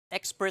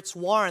Experts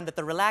warn that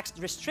the relaxed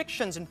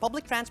restrictions in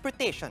public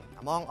transportation,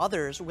 among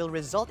others, will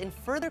result in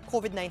further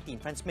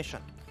COVID-19 transmission.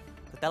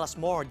 To tell us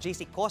more,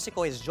 JC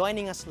Cosico is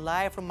joining us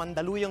live from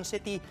Mandaluyong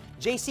City.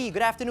 JC,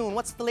 good afternoon.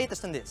 What's the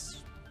latest on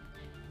this?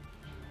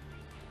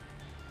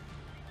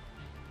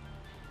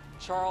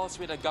 Charles,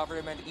 with the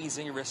government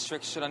easing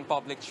restriction on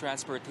public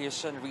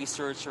transportation,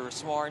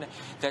 researchers warn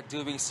that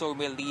doing so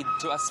may lead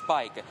to a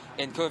spike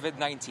in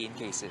COVID-19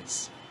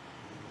 cases.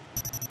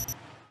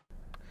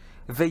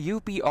 The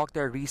UP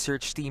Octa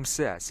research team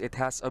says it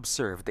has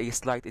observed a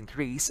slight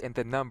increase in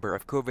the number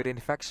of COVID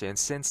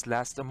infections since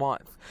last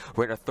month,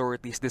 when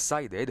authorities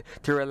decided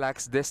to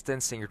relax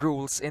distancing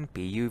rules in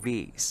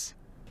PUVs.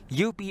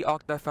 UP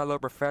Octa fellow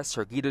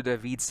Professor Guido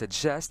David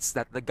suggests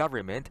that the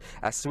government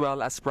as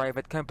well as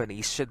private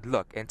companies should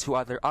look into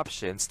other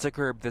options to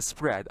curb the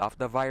spread of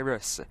the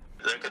virus.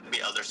 There could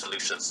be other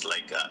solutions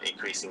like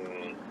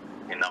increasing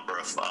the number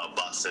of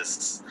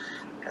buses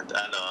and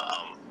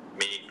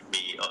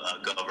maybe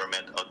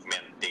government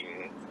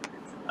augmenting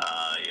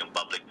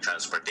public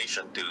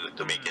transportation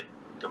to make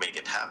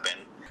it happen.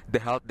 The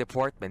Health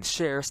Department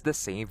shares the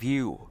same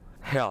view.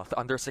 Health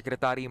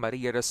Undersecretary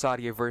Maria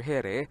Rosario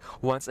Vergere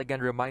once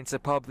again reminds the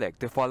public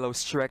to follow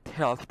strict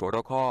health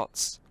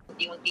protocols.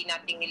 Unti-unti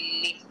nating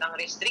lift ang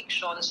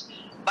restrictions,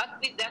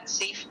 but with that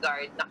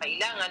safeguard na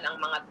kailangan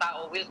ang mga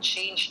tao will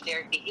change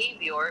their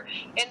behavior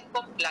and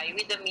comply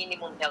with the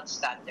minimum health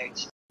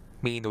standards.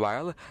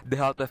 Meanwhile, the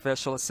health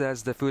official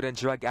says the Food and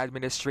Drug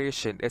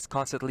Administration is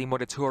constantly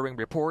monitoring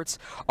reports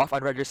of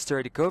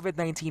unregistered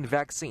COVID-19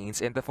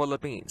 vaccines in the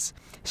Philippines.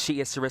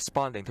 She is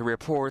responding to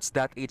reports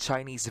that a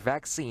Chinese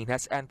vaccine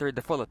has entered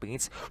the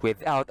Philippines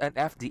without an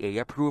FDA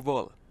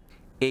approval.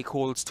 A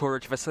cold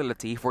storage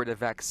facility for the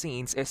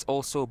vaccines is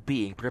also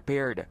being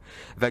prepared.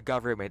 The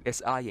government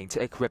is eyeing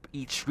to equip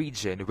each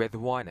region with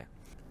one.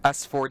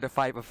 As for the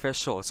 5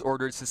 officials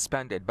ordered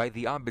suspended by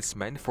the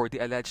Ombudsman for the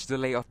alleged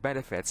delay of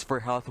benefits for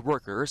health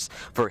workers,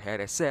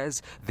 Vergere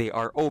says they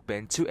are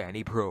open to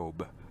any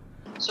probe.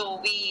 So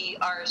we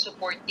are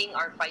supporting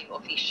our 5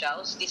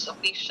 officials. These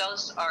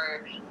officials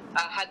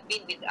had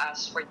been with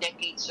us for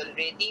decades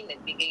already.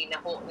 Nagbigay na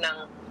ho ng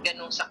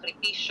ganong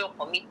sakripisyo,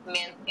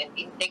 commitment, and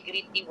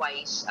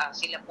integrity-wise,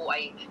 sila po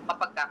ay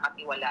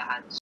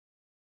mapagkakatiwalaan.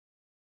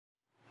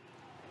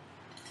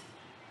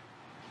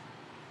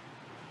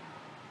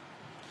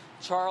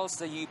 Charles,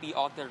 the UP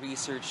Octa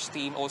research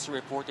team also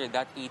reported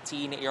that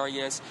 18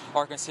 areas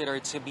are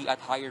considered to be at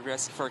higher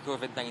risk for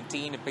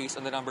COVID-19 based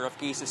on the number of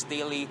cases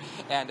daily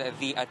and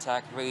the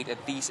attack rate.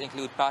 These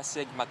include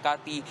Pasig,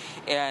 Makati,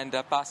 and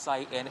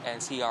Pasay in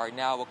NCR.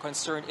 Now,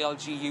 concerned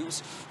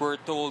LGUs were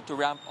told to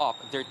ramp up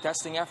their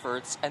testing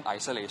efforts and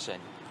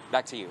isolation.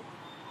 Back to you.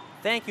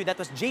 Thank you. That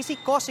was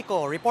JC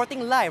Cosico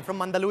reporting live from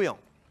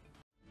Mandaluyong.